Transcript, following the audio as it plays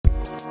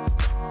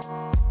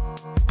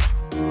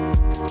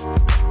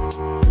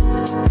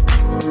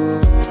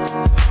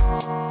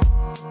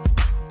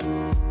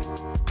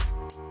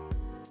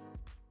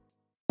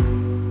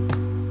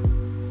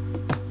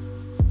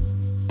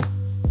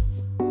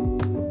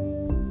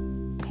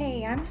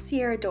I'm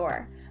Sierra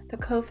Dorr, the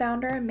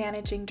co-founder and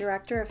managing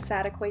director of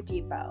Saticoy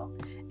Depot,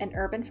 an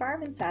urban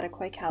farm in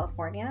Saticoy,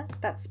 California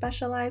that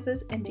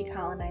specializes in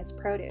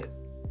decolonized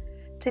produce.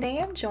 Today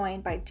I'm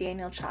joined by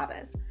Daniel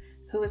Chavez,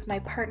 who is my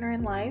partner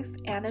in life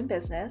and in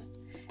business,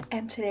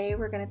 and today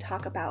we're going to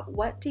talk about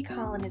what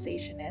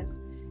decolonization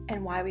is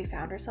and why we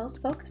found ourselves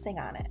focusing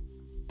on it.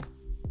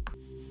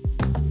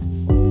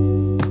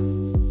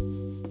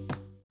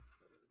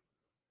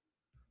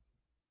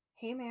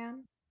 Hey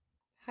man,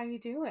 how you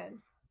doing?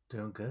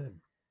 Doing good.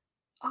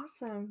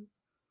 Awesome.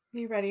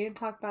 You ready to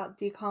talk about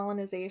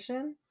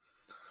decolonization?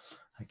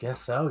 I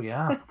guess so,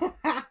 yeah.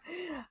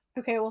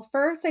 Okay, well,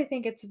 first, I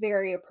think it's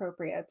very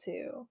appropriate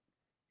to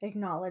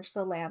acknowledge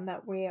the land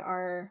that we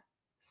are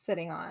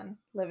sitting on,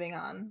 living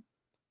on,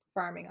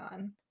 farming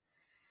on,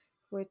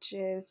 which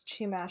is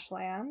Chumash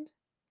land.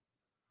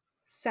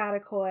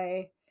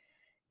 Saticoy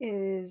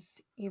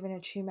is even a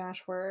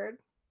Chumash word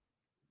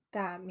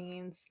that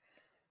means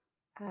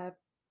a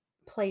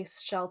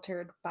place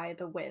sheltered by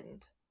the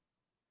wind.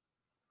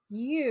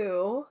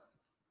 You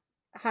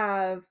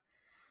have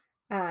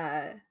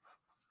uh,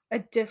 a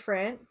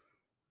different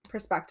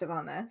perspective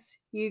on this.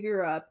 You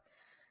grew up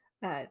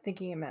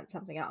thinking it meant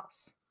something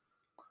else.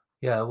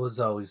 Yeah, I was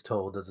always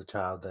told as a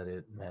child that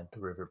it meant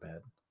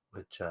riverbed,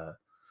 which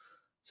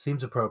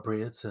seems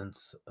appropriate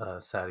since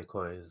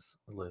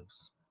lives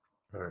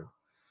or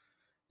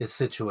is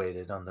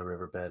situated on the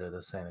riverbed of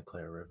the Santa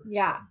Clara River.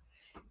 Yeah.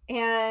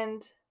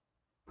 And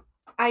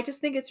I just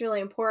think it's really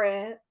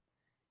important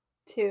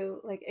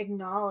to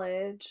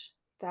acknowledge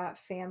that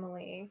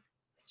family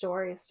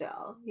story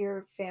still.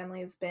 Your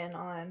family's been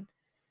on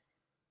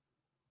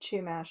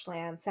Chumash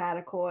land,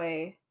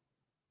 Saticoy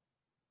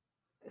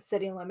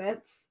city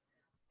limits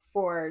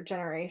for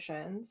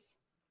generations,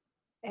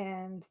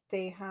 and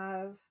they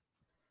have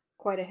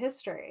quite a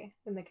history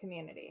in the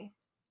community.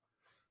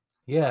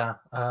 Yeah,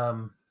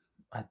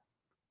 I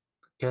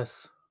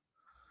guess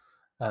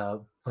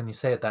when you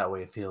say it that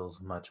way, it feels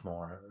much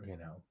more,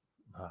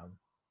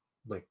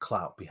 like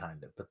clout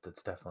behind it, but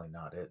that's definitely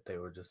not it. They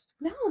were just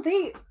No,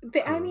 they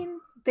I grew. mean,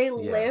 they Yeah,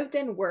 lived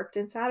and worked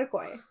in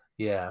Saticoy.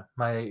 yeah.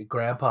 My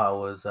grandpa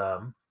was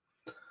a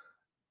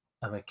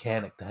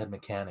mechanic, the head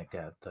mechanic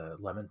at the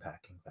lemon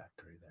packing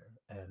factory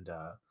there. And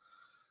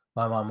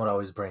my mom would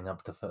always bring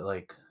up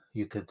like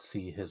you could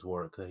see his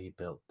work that he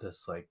built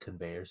this like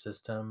conveyor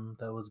system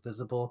that was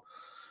visible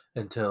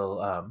until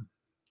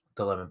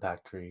the lemon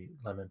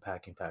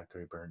packing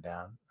factory burned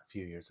down a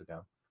few years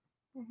ago.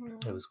 It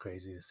Mm-hmm. was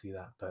crazy to see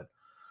that, but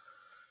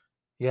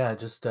yeah,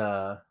 just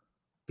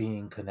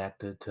being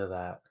connected to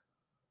that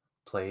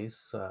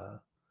place,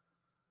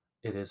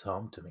 it is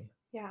home to me.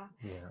 Yeah.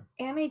 Yeah.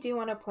 And I do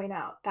want to point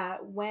out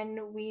that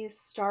when we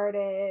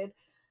started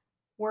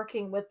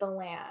working with the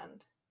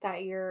land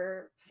that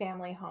your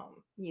family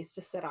home used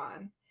to sit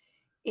on,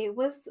 it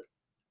was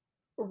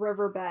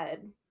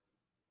riverbed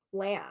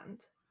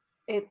land.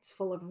 It's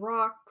full of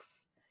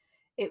rocks,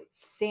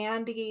 it's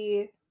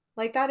sandy.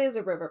 Like, that is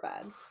a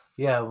riverbed.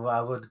 Yeah, well, I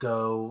would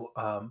go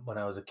when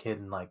I was a kid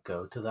and like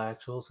go to the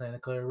actual Santa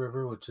Clara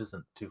River, which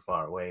isn't too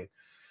far away,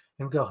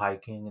 and go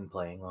hiking and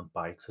playing on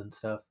bikes and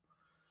stuff.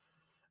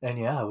 And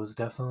yeah, it was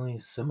definitely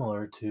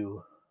similar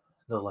to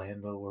the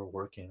land that we're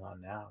working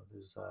on now.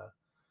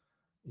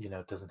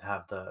 It doesn't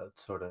have the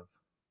sort of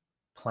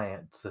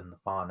plants and the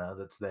fauna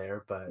that's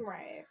there, but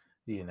Right.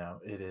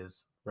 it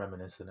is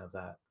reminiscent of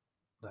that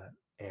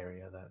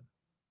area, that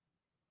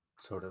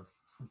sort of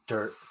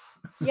dirt.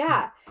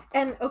 Yeah.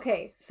 And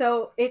okay,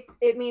 so it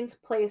means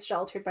place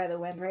sheltered by the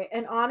wind, right?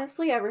 And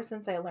honestly, ever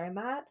since I learned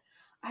that,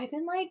 I've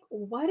been like,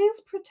 what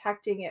is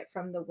protecting it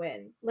from the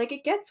wind? Like,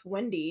 it gets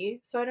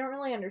windy, so I don't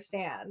really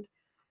understand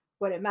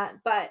what it meant.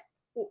 But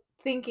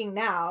thinking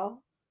now,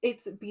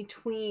 it's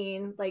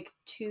between like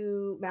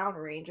two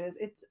mountain ranges.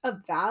 It's a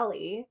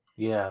valley.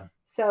 Yeah,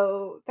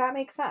 So that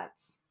makes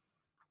sense.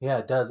 yeah,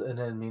 it does. And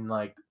I mean,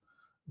 like,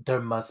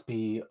 there must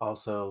be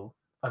also.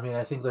 I mean,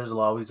 I think there's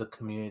always a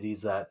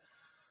communities that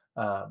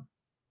um,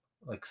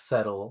 like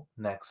settle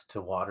next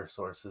to water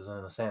sources,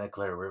 and the Santa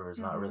Clara River is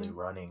not really Hmm.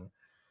 running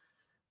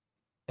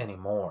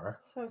anymore,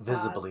 So sad.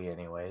 visibly,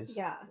 anyways.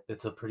 Yeah.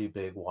 It's a pretty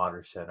big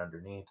watershed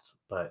underneath,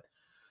 but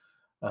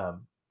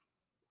um,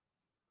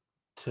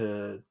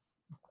 to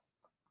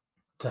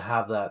to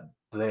have that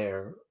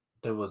there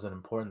was an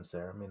importance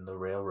there. I mean, the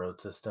railroad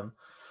system,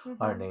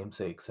 our Hmm.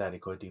 namesake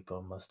Saticoy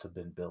Depot, must have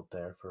been built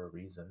there for a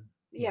reason.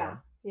 Yeah.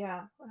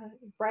 Yeah.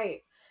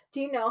 Right.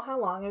 Do you know how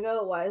long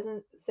ago it was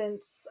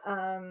since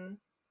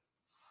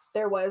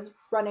there was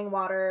running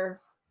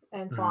water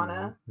and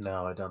fauna?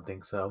 No, I don't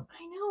think so.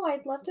 I know.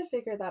 I'd love to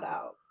figure that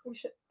out. We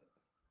should.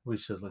 We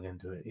should look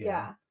into it. Yeah.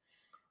 Yeah.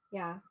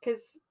 Yeah.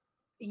 Because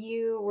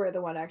you were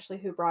the one actually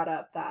who brought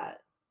up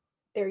that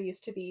there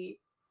used to be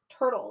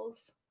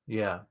turtles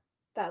Yeah.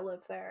 that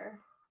live there.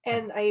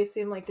 And I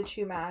assume like the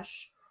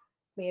Chumash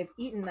may have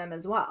eaten them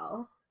as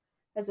well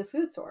as a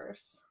food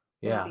source,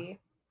 Yeah.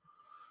 maybe.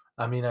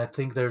 I mean, I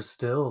think there's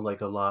still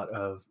like a lot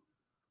of.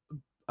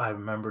 I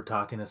remember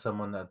talking to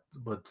someone that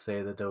would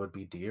say that there would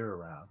be deer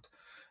around.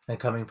 And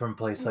coming from a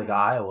place like Hmm.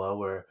 Iowa,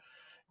 where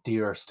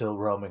deer are still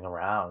roaming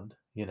around,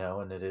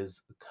 and it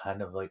is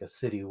kind of like a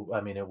city.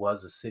 I mean, it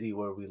was a city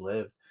where we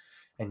lived,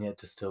 and yet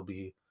to still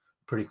be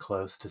pretty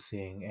close to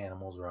seeing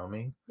animals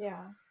roaming.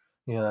 Yeah.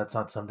 That's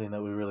not something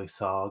that we really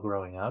saw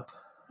growing up.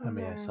 I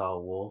mean, I Mhm. saw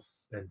a wolf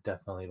and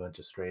definitely a bunch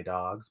of stray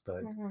dogs,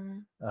 but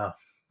Mhm. uh,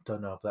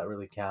 don't know if that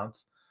really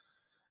counts.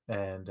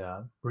 And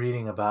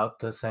reading about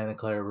the Santa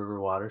Clara River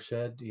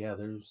watershed, yeah,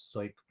 there's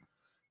like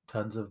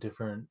tons of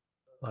different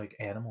like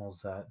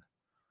animals that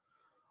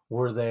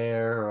were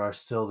there or are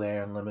still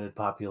there in limited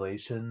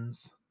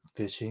populations.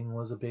 Fishing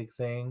was a big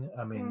thing.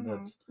 I mean, Mhm.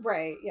 that's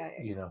Right. Yeah,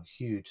 yeah, yeah.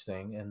 huge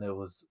thing, and there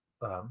was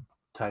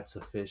types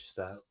of fish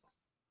that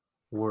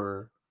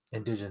were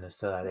indigenous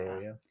to that Yeah.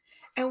 area.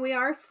 And we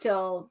are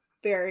still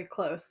very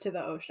close to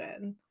the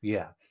ocean.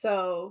 Yeah,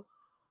 So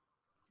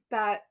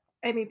that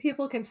I mean,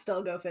 people can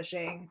still go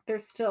fishing.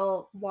 There's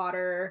still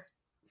water,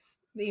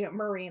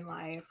 marine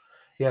life.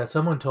 yeah.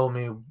 Someone told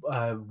me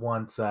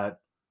once that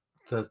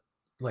the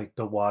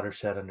the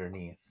watershed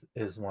underneath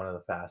is one of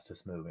the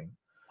fastest moving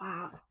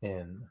Wow.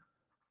 in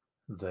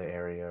the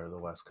area or the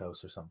west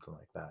coast or something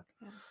like that.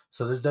 Yeah.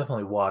 So there's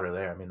definitely water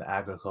there. I mean, the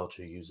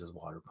agriculture uses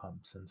water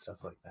pumps and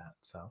stuff like that.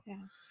 So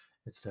Yeah.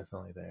 it's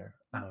definitely there.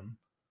 Okay.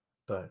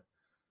 But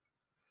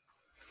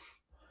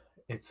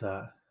it's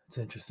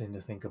interesting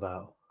to think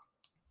about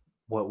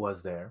what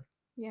was there,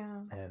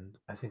 Yeah. and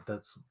I think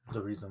that's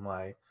the reason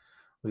why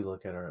we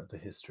look at the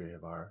history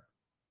of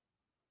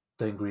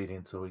the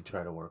ingredients that we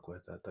try to work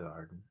with at the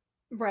garden.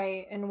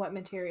 Right. And what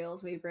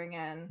materials we bring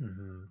in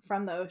Hmm.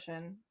 from the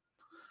ocean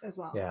as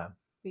well. Yeah.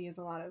 We use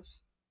a lot of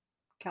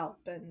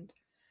kelp and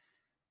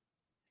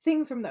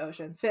things from the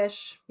ocean,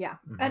 fish. Yeah.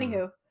 Hmm.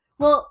 Anywho,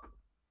 well,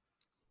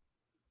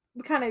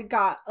 we kind of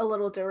got a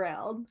little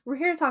derailed. We're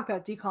here to talk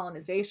about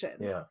decolonization,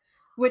 Yeah.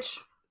 which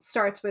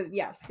starts with,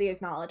 yes, the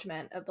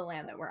acknowledgement of the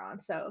land that we're on.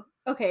 So,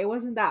 okay, it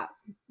wasn't that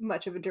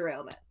much of a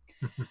derailment.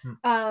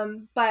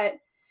 But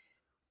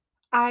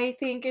I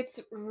think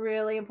it's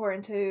really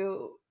important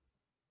to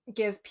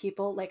give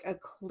people like a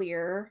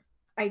clear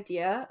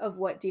idea of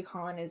what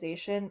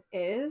decolonization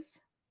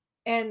is.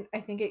 And I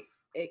think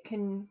it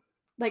can,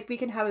 like, we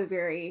can have a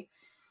very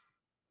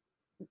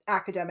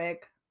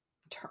academic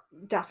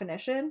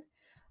definition,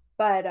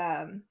 but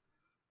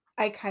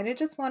I kind of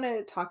just want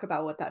to talk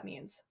about what that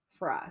means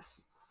for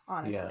us, Yeah.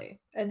 honestly,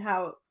 and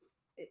how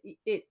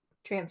it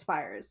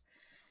transpires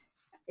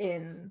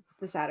in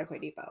the Saticoy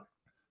Depot.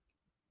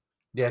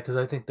 Yeah, because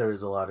I think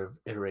there's a lot of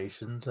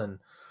iterations, and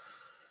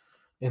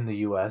in the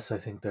U.S., I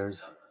think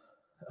there's,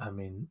 I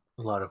mean,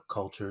 a lot of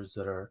cultures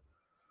that are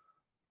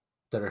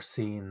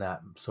seeing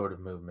that sort of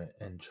movement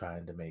and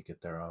trying to make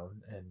it their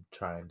own and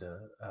trying to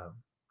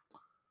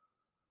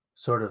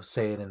sort of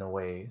say it in a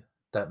way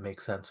that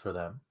makes sense for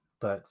them.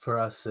 But for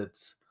us,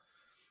 it's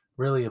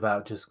really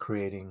about just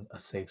creating a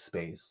safe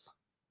space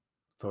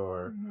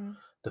for Mm-hmm.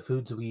 the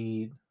foods we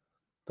eat,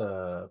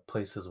 the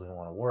places we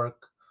want to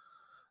work,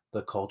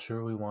 the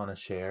culture we want to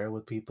share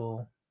with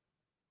people.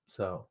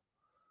 So,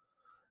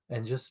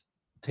 and just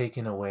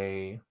taking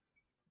away,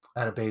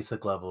 at a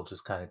basic level,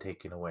 just kind of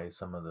taking away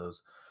some of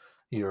those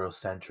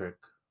Eurocentric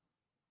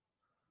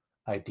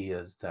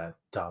ideas that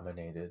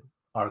dominated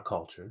our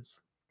cultures.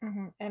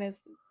 Mm-hmm. And is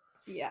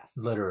yes,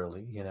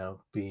 Literally,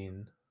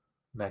 being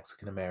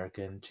Mexican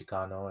American,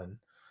 Chicano, and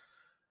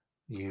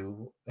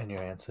you and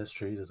your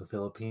ancestry to the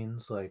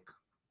Philippines, like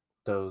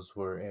those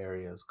were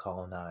areas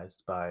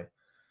colonized by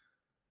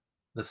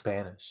the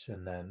Spanish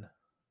and then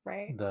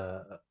right?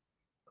 the,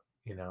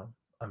 you know,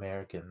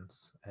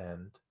 Americans.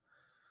 And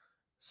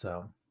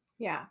so,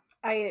 Yeah,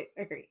 I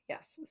agree.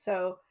 Yes.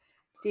 So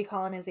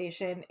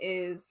decolonization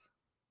is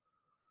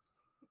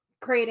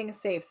creating a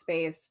safe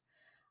space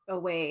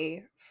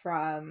away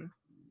from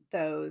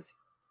those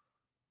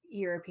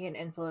European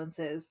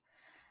influences.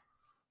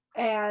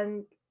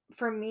 And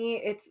for me,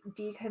 it's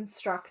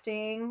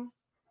deconstructing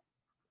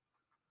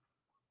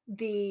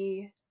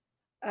the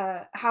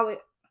how it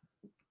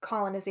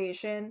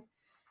colonization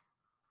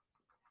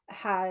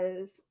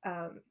has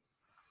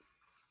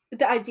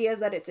the ideas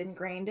that it's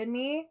ingrained in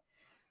me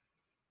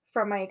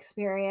from my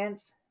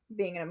experience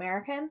being an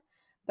American,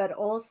 but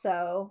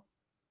also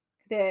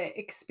the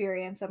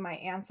experience of my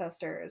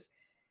ancestors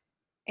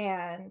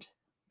and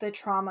the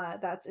trauma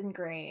that's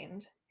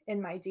ingrained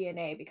in my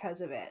DNA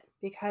because of it,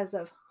 because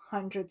of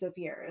hundreds of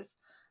years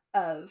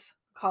of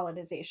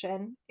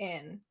colonization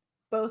in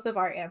both of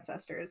our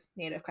ancestors'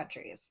 native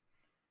countries.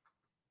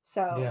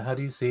 yeah, So, how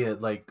do you see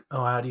it? Like,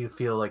 oh, how do you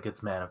feel like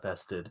it's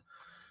manifested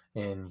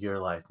in your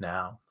life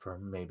now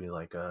from maybe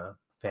like a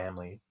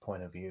family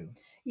point of view?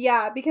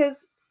 yeah,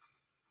 because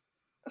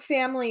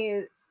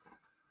family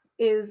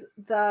is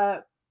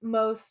the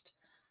most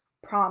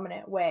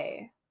prominent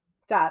way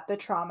that the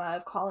trauma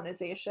of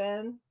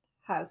colonization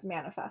has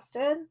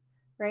manifested,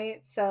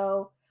 right?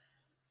 So,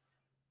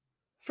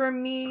 for For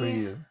me,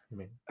 you, I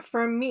mean,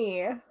 for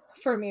me,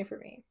 for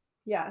me,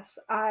 yes,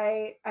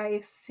 I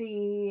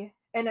see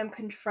and am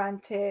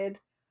confronted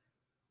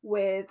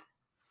with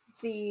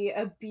the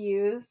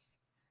abuse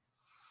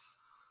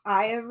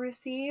I have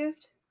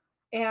received,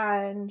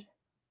 and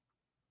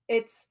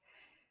it's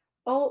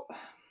oh,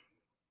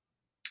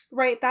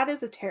 right, that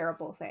is a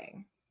terrible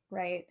thing,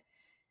 right?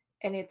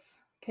 And it's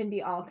can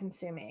be all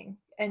consuming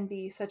and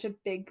be such a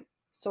big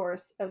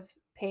source of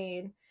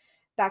pain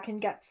that can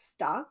get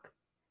stuck.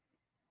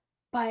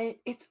 But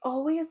it's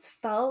always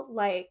felt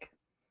like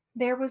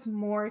there was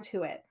more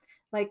to it.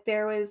 Like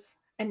there was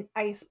an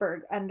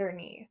iceberg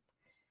underneath.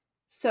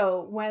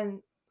 So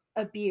when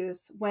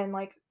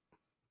like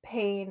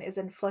pain is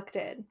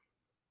inflicted,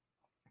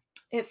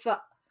 it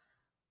felt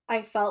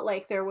I felt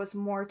like there was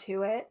more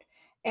to it.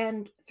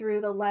 And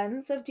through the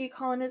lens of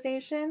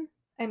decolonization,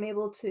 I'm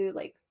able to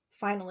like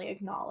finally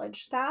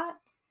acknowledge that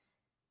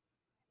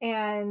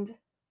and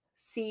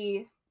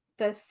see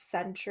the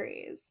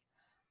centuries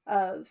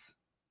of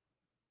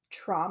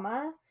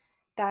trauma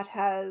that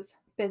has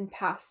been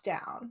passed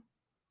down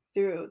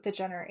through the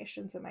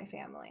generations of my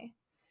family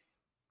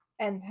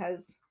and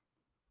has,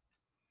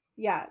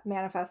 yeah,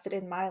 manifested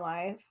in my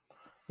life.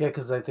 Yeah,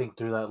 because I think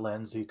through that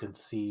lens you can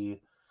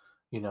see,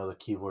 the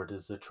keyword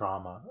is the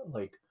trauma,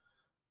 like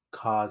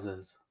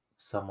causes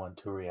someone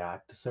to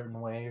react a certain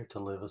way or to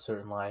live a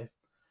certain life,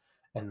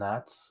 and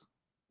that's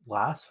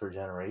lasts for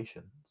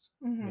generations.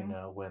 Hmm.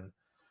 When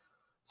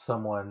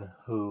someone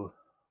who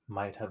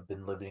might have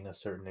been living a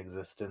certain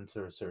existence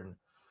or a certain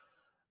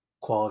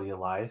quality of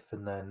life,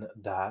 and then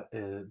that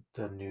is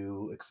the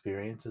new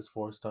experience is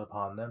forced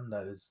upon them,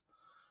 that is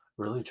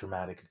really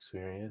traumatic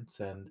experience.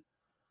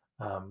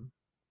 Um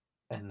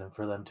and then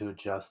for them to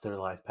adjust their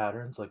life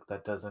patterns, like,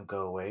 that doesn't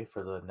go away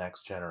for the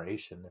next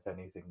generation. If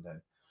anything,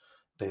 that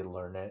they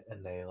learn it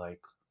and they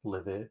like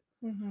live it,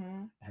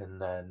 Hmm. and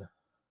then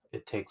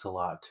it takes a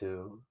lot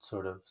to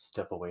sort of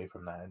step away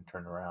from that and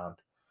turn around,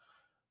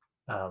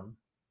 um,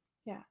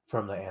 Yeah.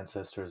 from the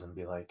ancestors and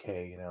be like,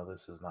 hey,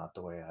 this is not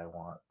the way I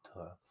want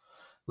to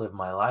live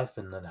my life,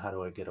 and then how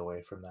do I get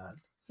away from that?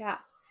 Yeah.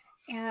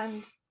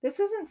 And this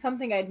isn't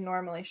something I'd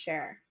normally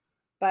share,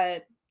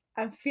 but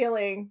I'm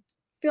feeling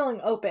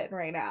open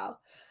right now.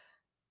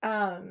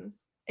 Um,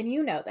 and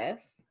you know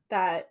this,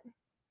 that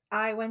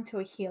I went to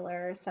a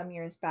healer some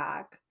years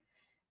back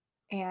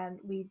and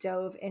we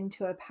dove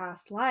into a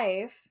past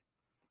life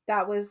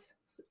that was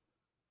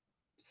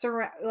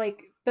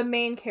like the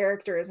main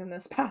characters in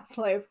this past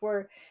life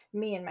were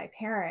me and my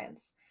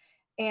parents.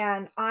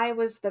 And I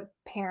was the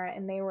parent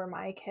and they were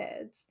my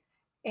kids.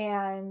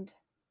 And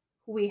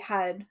we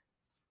had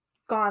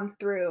gone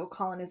through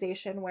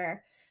colonization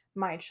where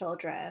my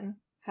children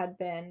had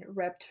been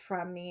ripped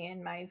from me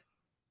and my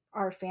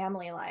our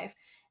family life,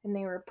 and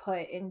they were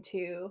put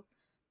into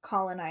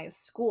colonized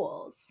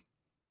schools,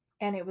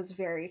 and it was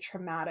very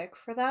traumatic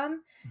for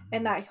them.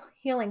 And Hmm. that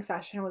healing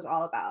session was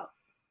all about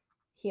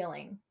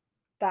healing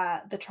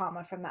the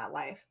trauma from that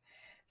life.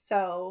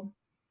 So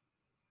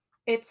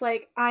it's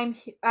like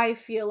I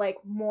feel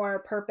like more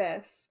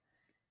purpose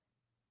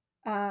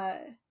uh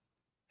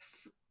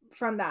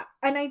from that,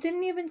 and I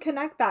didn't even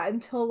connect that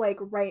until like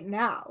right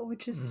now,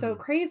 which is so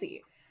Hmm.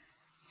 crazy.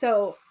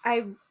 So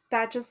I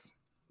that just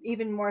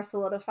even more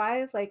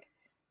solidifies like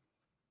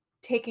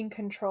taking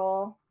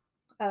control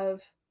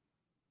of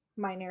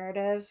my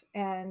narrative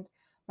and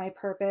my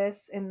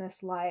purpose in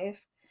this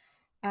life,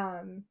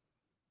 um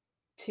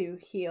to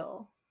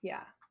heal,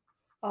 yeah,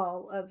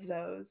 all of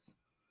those,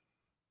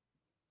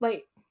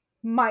 like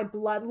my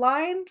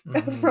bloodline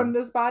Hmm. from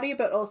this body,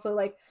 but also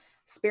like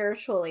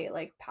spiritually,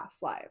 like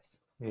past lives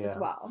as Yeah.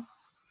 well.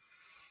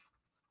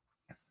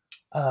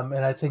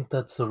 And I think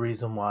that's the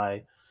reason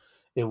why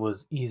it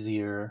was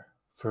easier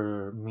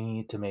for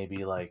me to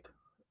maybe like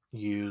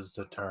use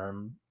the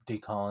term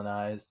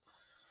decolonized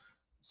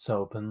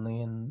so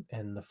openly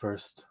in the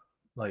first,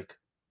 like,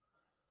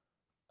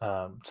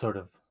 sort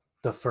of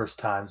the first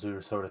times we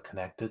were sort of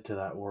connected to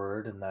that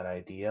word and that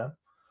idea,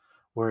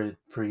 where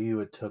for you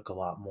it took a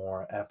lot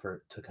more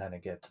effort to kind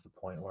of get to the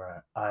point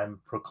where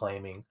I'm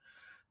proclaiming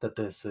that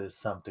this is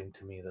something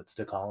to me that's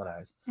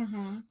decolonized.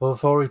 Hmm. But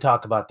before we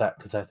talk about that,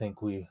 because I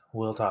think we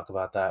will talk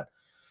about that,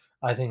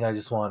 I think I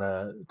just want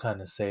to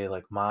kind of say,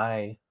 like,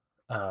 my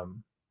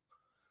um,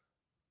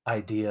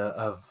 idea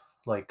of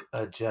like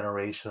a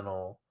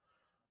generational,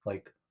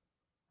 like,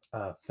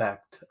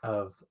 effect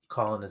of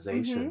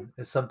Hmm. colonization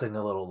is something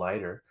a little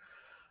lighter.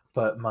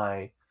 But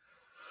my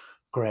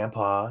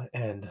grandpa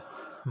and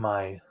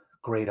my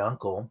great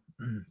uncle,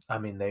 I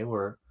mean, they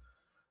were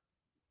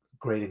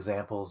great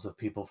examples of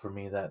people for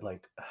me that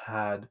like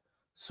had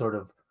sort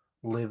of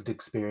lived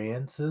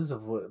experiences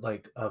of what,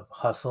 like, of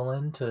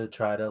hustling to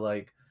try to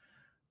like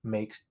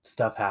make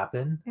stuff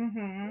happen,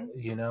 Hmm.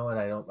 and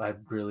I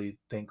really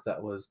think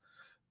that was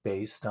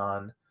based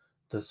on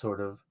the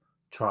sort of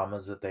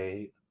traumas that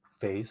they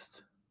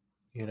faced,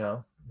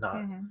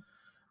 not Hmm.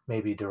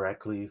 maybe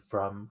directly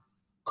from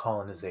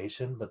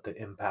colonization, but the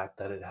impact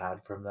that it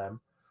had from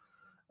them.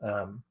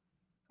 Um,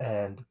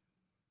 and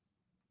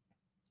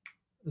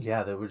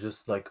yeah, they were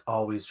just like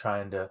always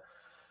trying to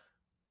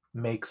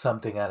make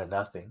something out of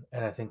nothing.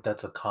 And I think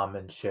that's a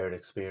common shared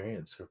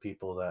experience for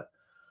people that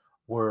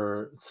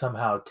were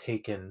somehow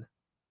taken,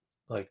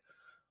 like,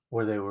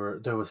 where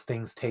there was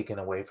things taken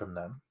away from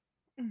them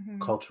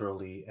Hmm.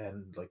 culturally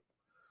and like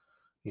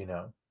you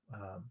know,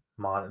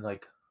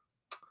 like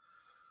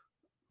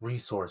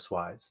resource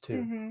wise too.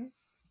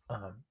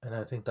 Mm-hmm. And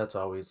I think that's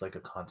always like a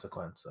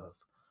consequence of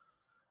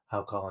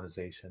how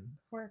colonization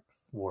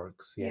Works.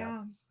 works. Yeah.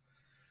 Yeah.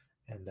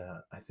 And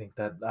I think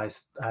that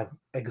I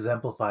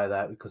exemplify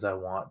that because I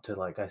want to,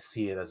 like, I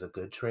see it as a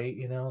good trait,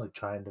 like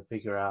trying to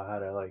figure out how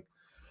to like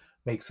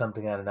make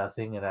something out of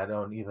nothing. And I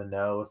don't even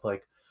know if,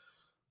 like,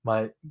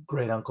 my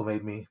great uncle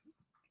made me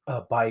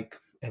a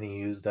bike and he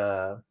used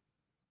a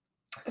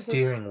Is this?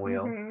 steering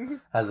wheel Mm-hmm.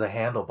 as a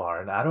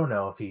handlebar. And I don't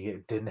know if he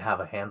didn't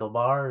have a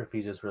handlebar, or if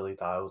he just really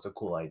thought it was a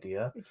cool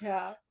idea.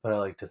 Yeah. But I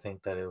like to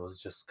think that it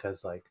was just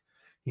because, like,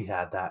 he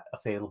had that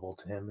available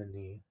to him and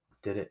he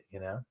did it.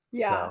 Yeah.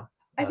 So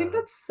I I don't think know.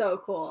 that's so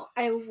cool.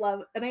 I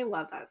love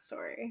that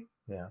story.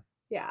 Yeah.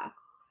 Yeah.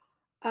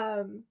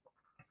 Um,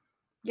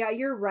 yeah,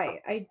 you're right.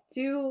 I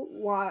do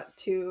want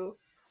to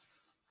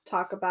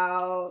talk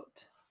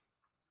about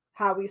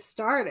how we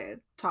started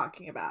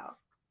talking about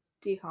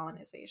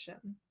decolonization.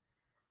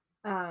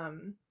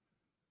 Um,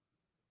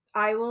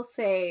 I will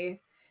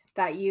say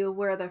that you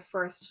were the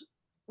first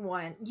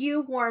one.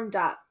 You warmed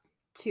up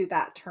to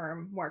that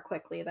term more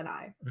quickly than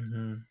I.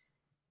 Hmm.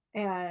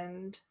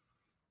 And,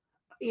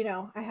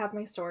 I have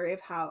my story of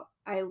how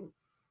I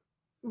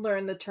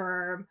learned the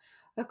term.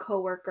 A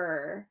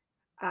coworker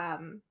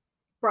um,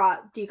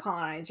 brought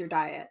Decolonize Your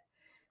Diet,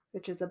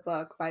 which is a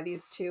book by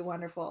these two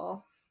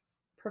wonderful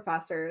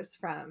professors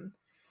from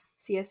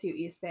CSU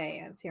East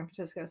Bay and San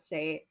Francisco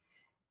State.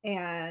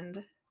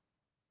 And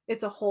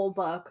it's a whole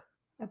book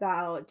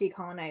about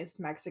decolonized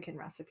Mexican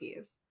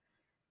recipes.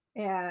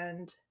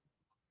 And,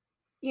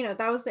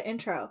 that was the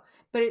intro.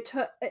 But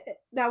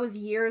that was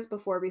years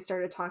before we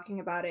started talking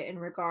about it in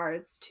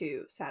regards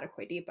to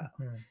Saticoy Depot.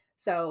 Hmm.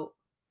 So,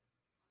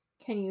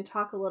 can you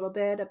talk a little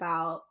bit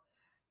about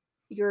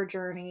your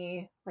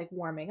journey, like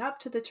warming up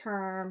to the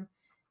term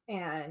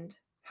and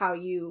how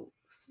you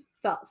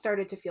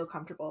started to feel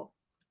comfortable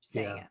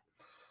saying Yeah.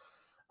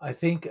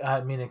 it?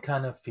 I mean, it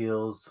kind of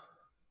feels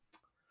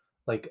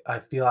like I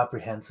feel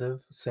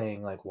apprehensive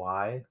saying like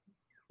why,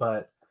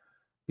 but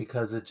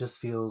because it just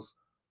feels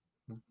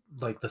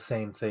like the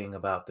same thing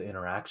about the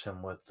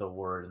interaction with the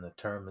word and the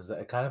term, is that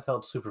it kind of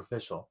felt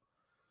superficial.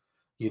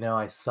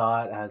 I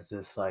saw it as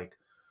this like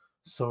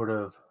sort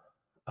of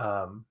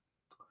um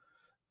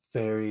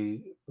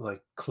very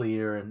like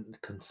clear and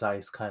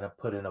concise, kind of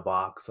put in a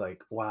box,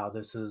 like, wow,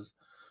 this is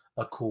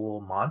a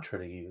cool mantra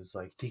to use,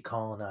 like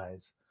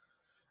decolonize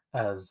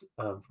as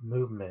a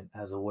movement,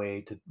 as a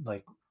way to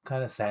like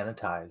kind of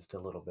sanitized a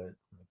little bit.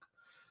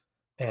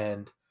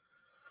 And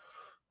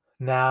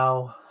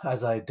now,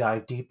 as I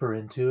dive deeper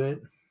into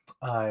it,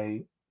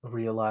 I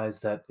realize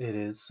that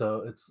it's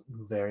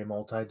very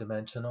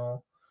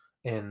multidimensional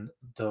in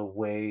the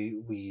way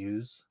we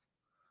use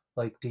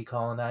like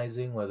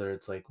decolonizing, whether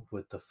it's like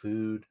with the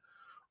food,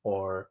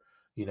 or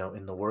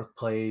in the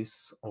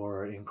workplace,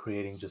 or in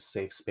creating just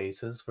safe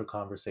spaces for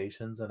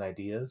conversations and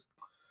ideas.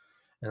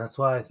 And that's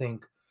why I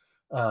think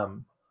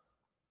um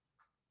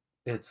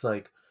it's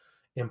like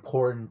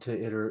important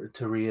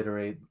to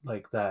reiterate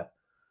like that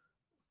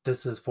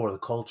this is for the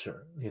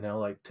culture,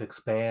 like to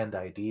expand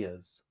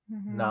ideas,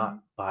 Mm-hmm. not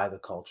by the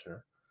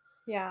culture.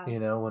 Yeah.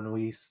 When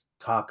we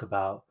talk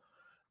about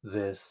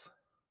this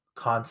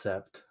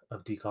concept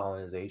of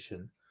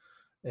decolonization,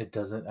 I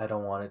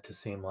don't want it to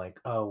seem like,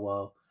 oh,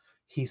 well,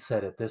 he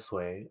said it this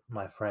way,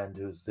 my friend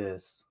who's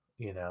this,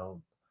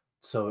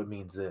 so it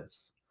means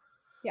this.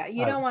 Yeah.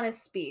 You I, don't want to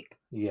speak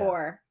yeah,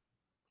 for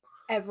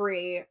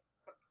every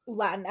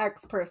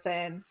Latinx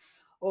person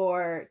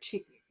or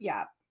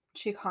yeah,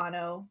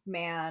 Chicano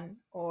man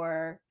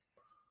or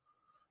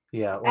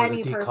yeah, or the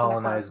any person of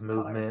decolonized color.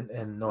 movement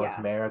in North Yeah.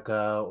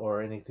 America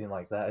or anything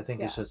like that. I think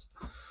it's Yeah. just,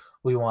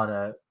 we want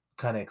to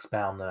kind of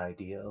expound that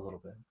idea a little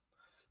bit.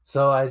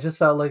 So I just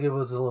felt like it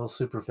was a little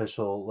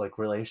superficial, like,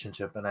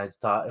 relationship, and I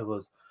thought it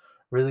was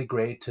really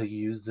great to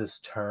use this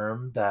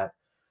term that,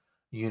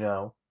 you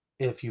know,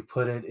 if you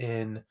put it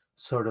in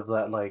sort of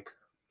that like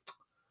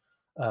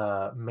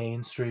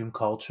mainstream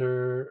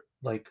culture,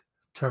 like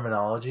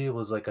terminology,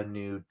 was like a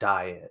new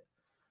diet.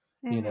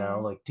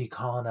 Mm-hmm. Like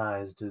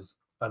decolonized is,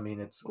 I mean,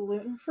 it's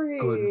Gluten gluten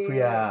free. free,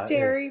 Yeah, it's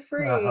dairy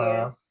free.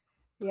 uh-huh.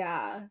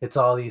 Yeah. It's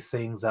all these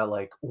things that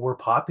like were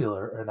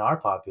popular and are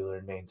popular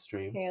in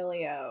mainstream.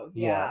 Paleo.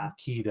 Yeah,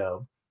 Yeah.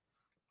 keto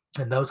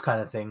and those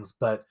kind of things,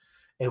 but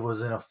it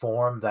was in a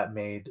form that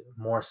made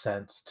more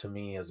sense to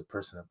me as a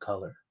person of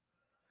color.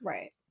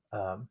 Right.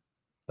 Um,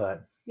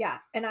 but Yeah.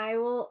 And I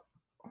will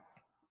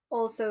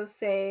also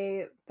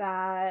say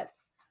that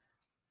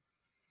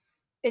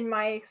in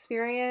my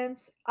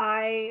experience,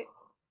 I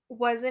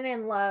wasn't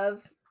in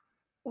love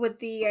with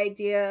the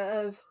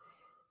idea of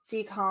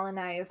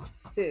decolonized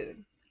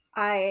food.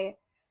 I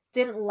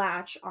didn't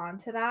latch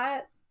onto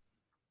that.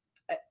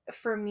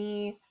 For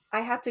me,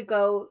 I had to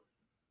go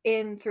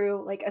in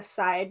through like a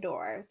side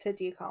door to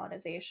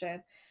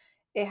decolonization.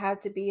 It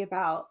had to be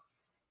about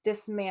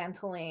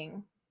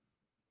dismantling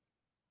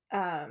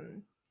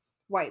um,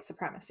 white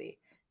supremacy,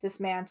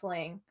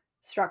 dismantling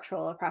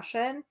structural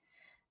oppression,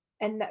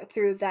 And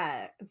through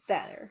that,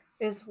 there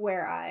is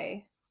where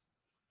I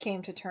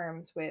came to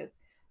terms with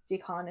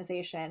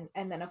decolonization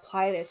and then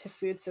applied it to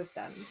food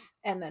systems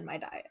and then my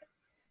diet.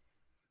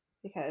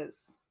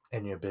 Because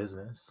And your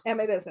business. and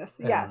my business,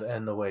 And yes.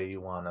 the way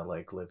you want to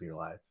like live your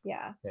life.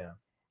 Yeah. Yeah.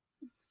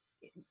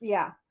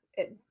 Yeah.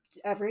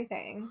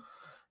 Everything.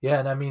 Yeah,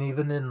 and I mean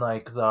even in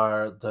like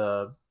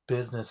the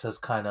business has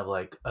kind of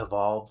like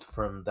evolved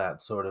from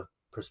that sort of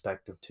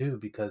perspective too,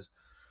 because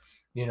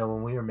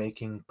when we were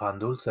making pan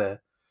dulce,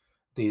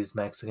 these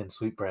Mexican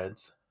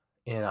sweetbreads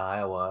in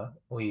Iowa,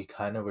 we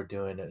kind of were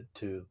doing it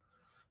to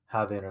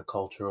have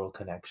intercultural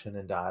connection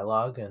and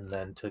dialogue and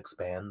then to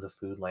expand the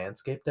food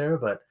landscape there.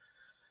 But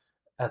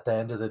at the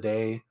end of the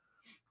day,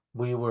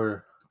 we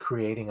were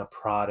creating a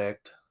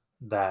product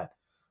that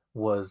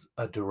was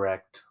a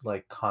direct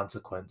like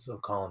consequence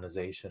of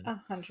colonization.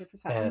 100%.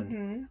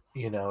 And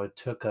Mm-hmm. it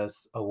took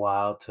us a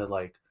while to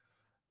like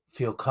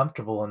feel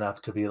comfortable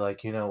enough to be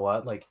like, you know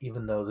what, like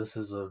even though this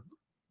is a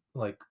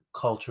like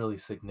culturally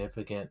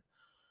significant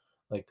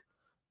like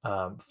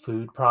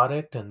food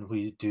product, and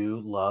we do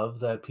love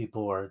that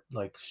people are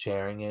like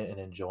sharing it and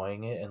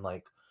enjoying it and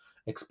like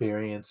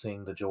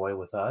experiencing the joy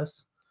with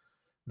us,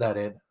 that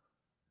it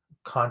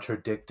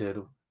contradicted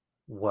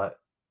what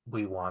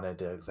we wanted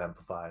to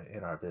exemplify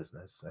in our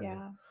business and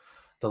Yeah.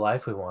 the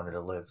life we wanted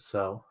to live.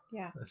 So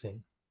Yeah. I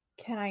think,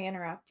 Can I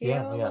interrupt you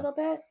yeah, a yeah. little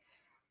bit?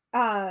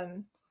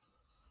 Um,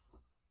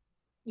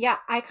 yeah,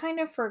 I kind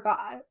of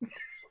forgot.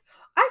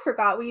 I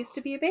forgot we used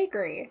to be a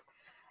bakery.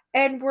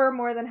 And we're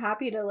more than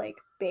happy to like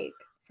bake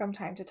from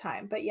time to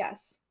time. But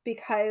yes,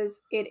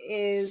 because it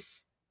is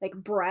like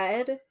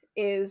bread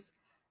is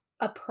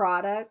a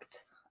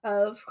product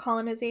of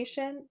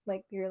colonization,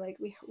 like you're like,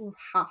 we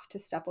have to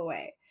step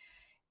away.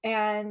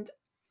 And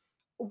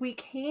we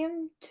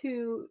came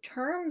to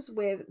terms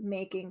with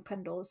making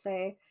pan dulce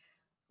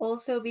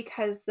also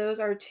because those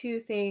are two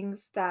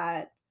things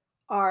that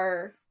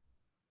are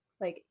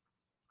like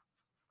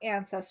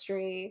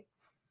ancestry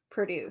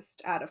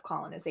produced out of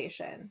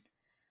colonization.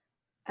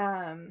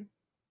 Um,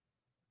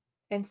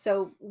 and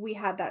so we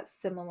had that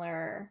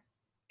similar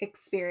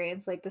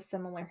experience, like the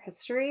similar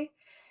history.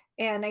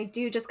 And I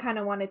do just kind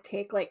of want to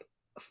take like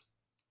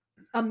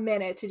a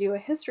minute to do a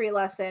history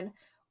lesson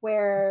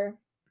where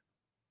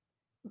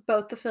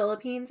both the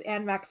Philippines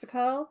and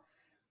Mexico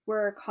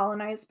were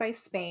colonized by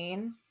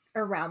Spain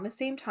around the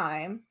same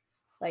time,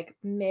 like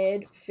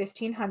mid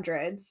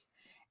 1500s.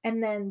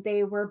 And then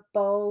they were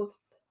both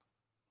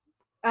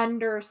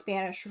under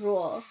Spanish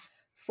rule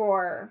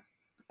for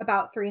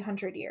about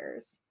 300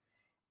 years.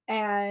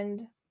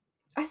 And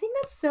I think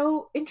that's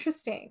so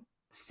interesting.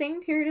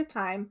 Same period of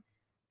time,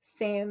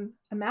 same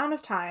amount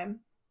of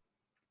time.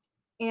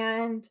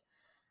 And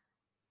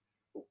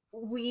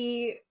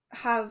we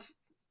have,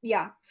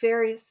 yeah,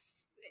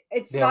 it's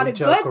Yeah, not we a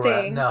joke good around.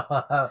 thing,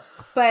 No.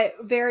 but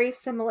very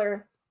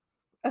similar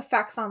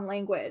effects on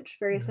language,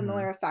 very Hmm.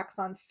 similar effects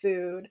on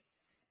food,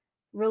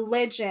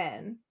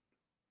 religion,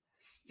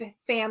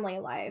 family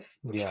life,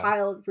 Yeah.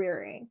 child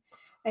rearing,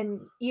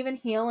 and even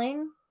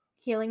healing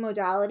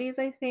modalities,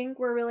 I think,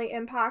 were really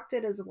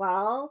impacted as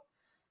well.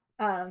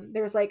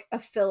 There's like a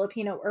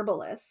Filipino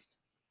herbalist.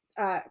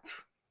 Uh,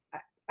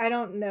 I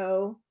don't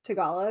know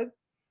Tagalog.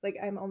 Like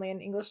I'm only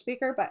an English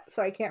speaker, but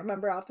so I can't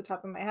remember off the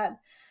top of my head.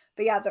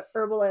 But yeah, the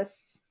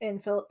herbalists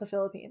in the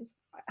Philippines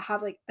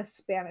have like a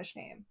Spanish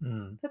name.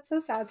 Mm. That's so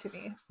sad to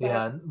me.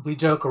 Yeah, But and we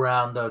joke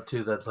around though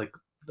too that like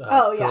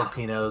oh yeah,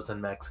 Filipinos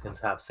and Mexicans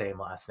have same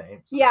last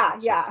names, so yeah,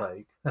 it's just yeah,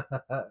 like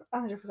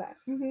 100%.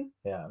 Mm-hmm.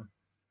 yeah.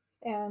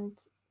 And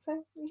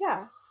so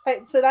yeah,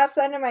 so that's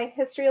the end of my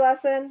history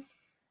lesson.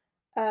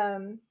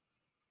 Um,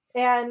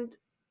 and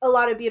a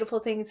lot of beautiful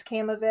things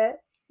came of it.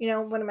 You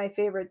know, one of my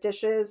favorite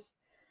dishes,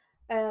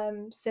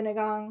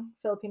 sinigang,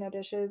 Filipino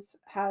dishes,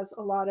 has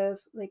a lot of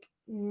like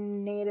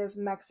native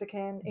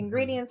Mexican Hmm.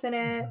 ingredients in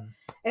it Hmm.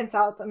 and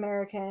South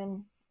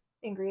American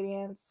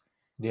ingredients.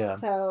 Yeah.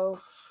 So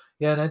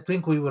Yeah, and I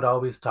think we would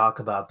always talk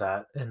about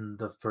that in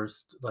the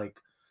first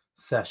like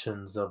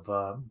sessions of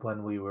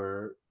when we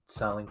were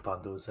selling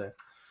pan dulce,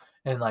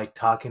 and like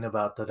talking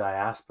about the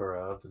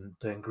diaspora of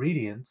the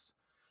ingredients,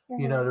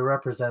 mm-hmm. to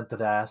represent the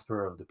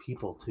diaspora of the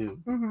people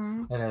too.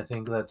 Mm-hmm. And I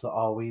think that's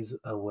always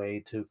a way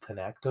to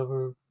connect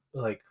over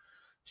like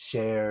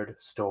shared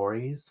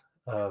stories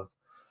of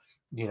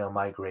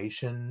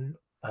migration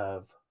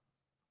of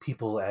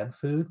people and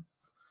food.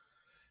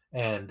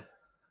 And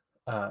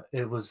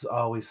it was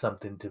always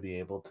something to be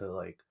able to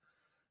like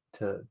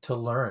to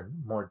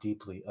learn more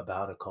deeply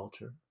about a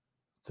culture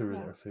through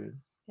Yeah, their food.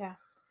 yeah.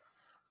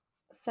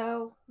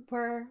 So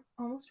we're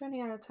almost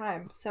running out of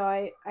time. So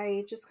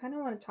I just kind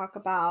of want to talk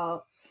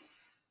about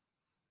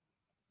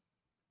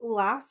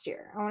last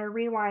year. I want to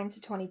rewind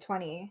to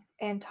 2020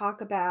 and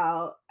talk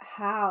about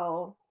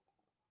how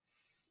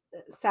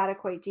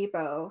Saticoy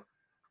Depot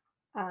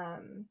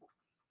um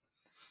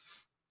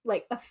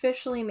like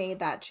officially made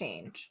that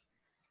change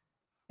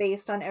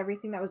based on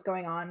everything that was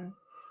going on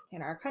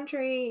in our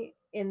country,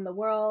 in the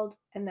world,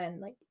 and then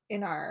like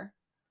in our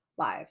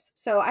lives.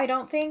 So I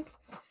don't think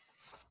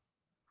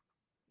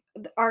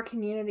our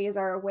communities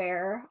are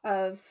aware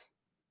of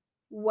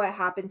what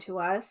happened to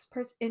us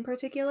in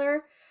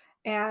particular,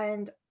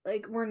 and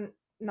like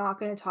not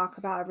going to talk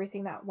about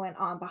everything that went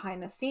on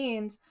behind the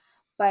scenes,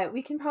 but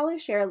we can probably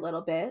share a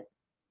little bit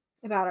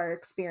about our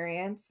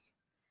experience,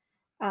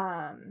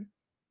 um,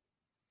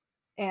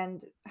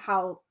 and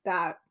how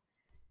that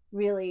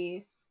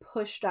really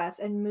pushed us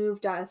and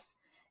moved us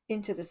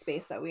into the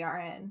space that we are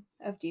in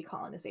of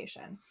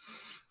decolonization.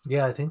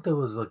 Yeah, I think there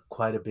was like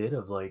quite a bit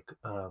of like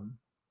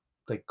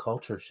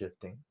culture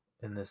shifting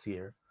in this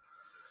year.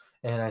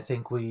 And I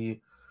think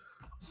we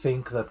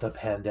think that the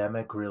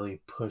pandemic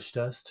really pushed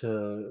us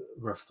to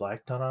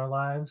reflect on our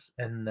lives,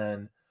 and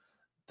then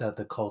that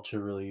the culture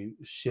really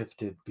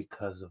shifted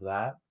because of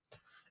that.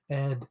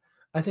 And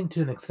I think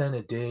to an extent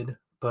it did,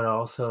 but I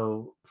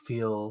also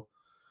feel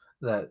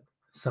that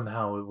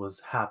somehow it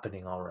was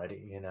happening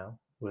already,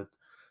 with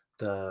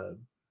the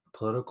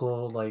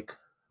political like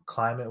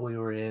climate we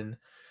were in,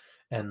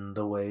 and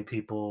the way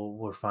people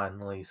were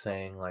finally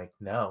saying like,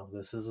 no,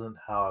 this isn't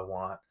how I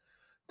want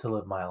to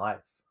live my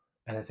life.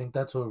 And I think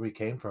that's where we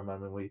came from. I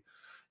mean, we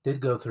did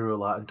go through a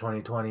lot in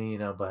 2020,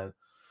 but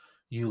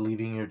you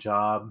leaving your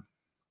job,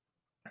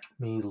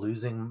 me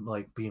losing,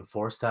 like being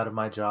forced out of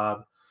my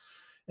job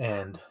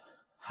and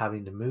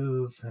having to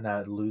move,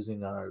 and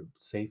losing our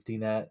safety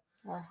net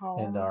Our and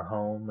home, our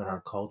home and our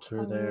our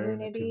culture there in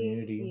the community.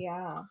 community.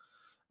 Yeah.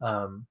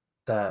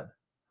 That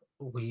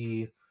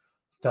we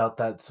felt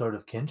that sort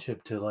of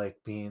kinship to like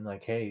being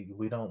like, hey,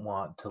 we don't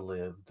want to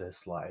live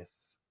this life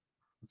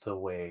the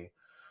way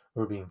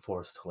we're being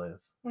forced to live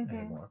Mm-hmm.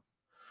 anymore,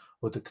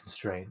 with the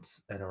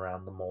constraints and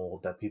around the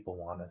mold that people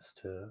want us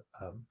to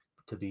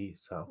be.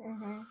 So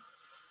Mm-hmm.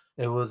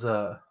 it was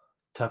a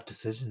tough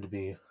decision to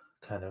be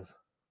kind of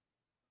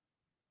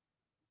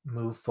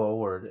move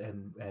forward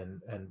and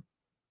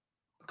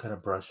kind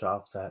of brush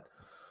off that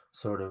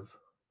sort of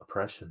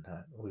oppression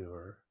that we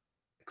were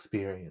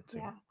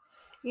experiencing.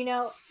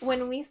 Yeah.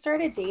 When we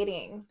started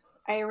dating,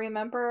 I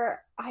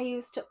remember I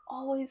used to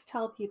always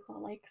tell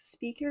people, like,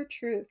 speak your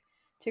truth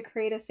to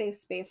create a safe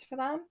space for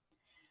them.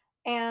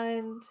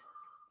 And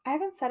I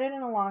haven't said it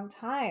in a long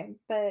time,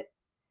 but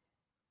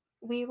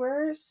we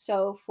were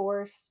so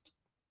forced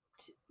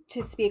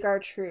to speak our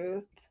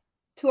truth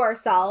to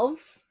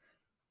ourselves.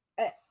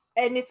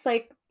 And it's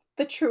like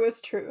the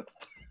truest truth.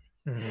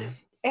 Mm-hmm.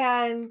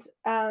 And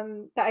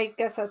I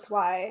guess that's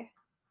why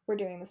we're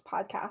doing this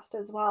podcast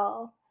as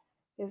well,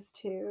 is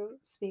to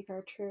speak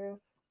our truth.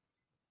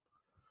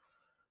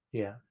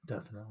 Yeah,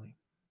 definitely.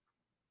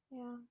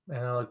 Yeah.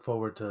 And I look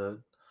forward to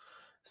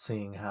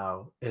seeing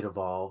how it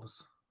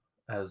evolves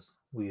as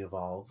we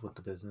evolve with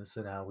the business,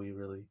 and how we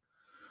really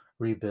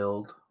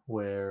rebuild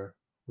where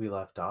we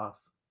left off.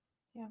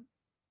 Yeah.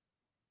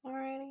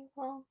 Alrighty.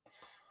 Well,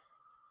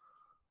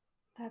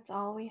 that's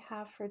all we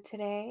have for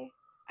today.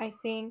 I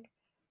think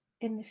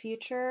in the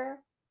future,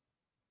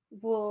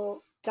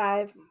 we'll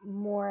dive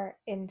more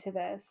into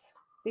this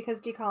because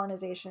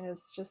decolonization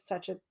is just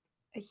such a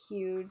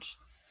huge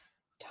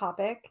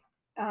topic.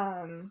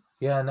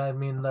 Yeah, and I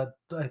mean that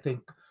I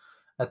think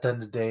at the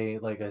end of the day,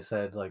 like I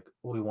said, like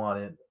we want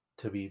it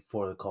to be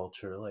for the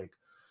culture. Like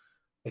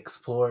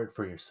explore it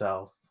for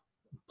yourself,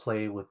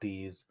 play with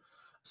these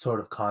sort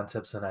of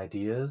concepts and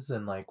ideas,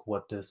 and like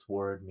what this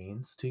word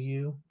means to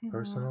you Mm-hmm.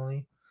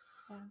 personally.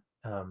 Yeah.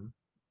 Um,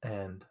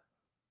 and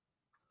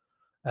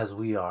as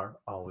we are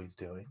always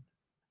doing.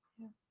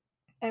 Yeah.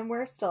 And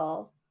we're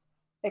still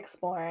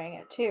exploring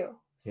it too.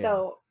 Yeah.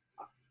 So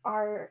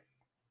our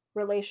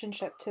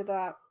relationship to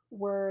that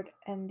word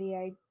and the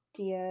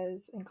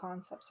ideas and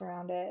concepts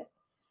around it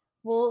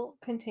will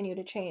continue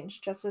to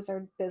change just as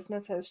our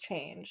business has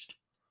changed.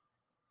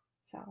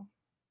 So,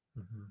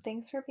 Mm-hmm.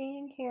 thanks for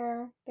being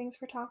here. Thanks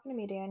for talking to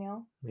me,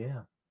 Daniel.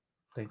 Yeah.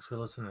 Thanks for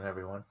listening,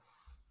 everyone.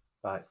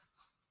 Bye.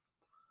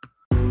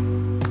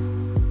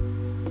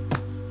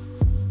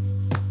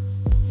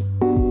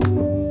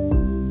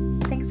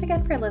 Thanks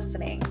again for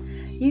listening.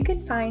 You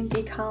can find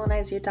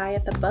Decolonize Your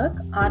Diet the book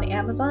on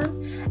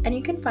Amazon, and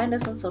you can find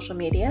us on social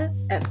media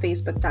at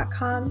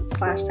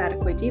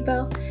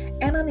facebook.com/SadaquayDepot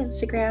and on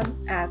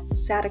Instagram at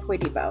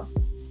SadaquayDepot.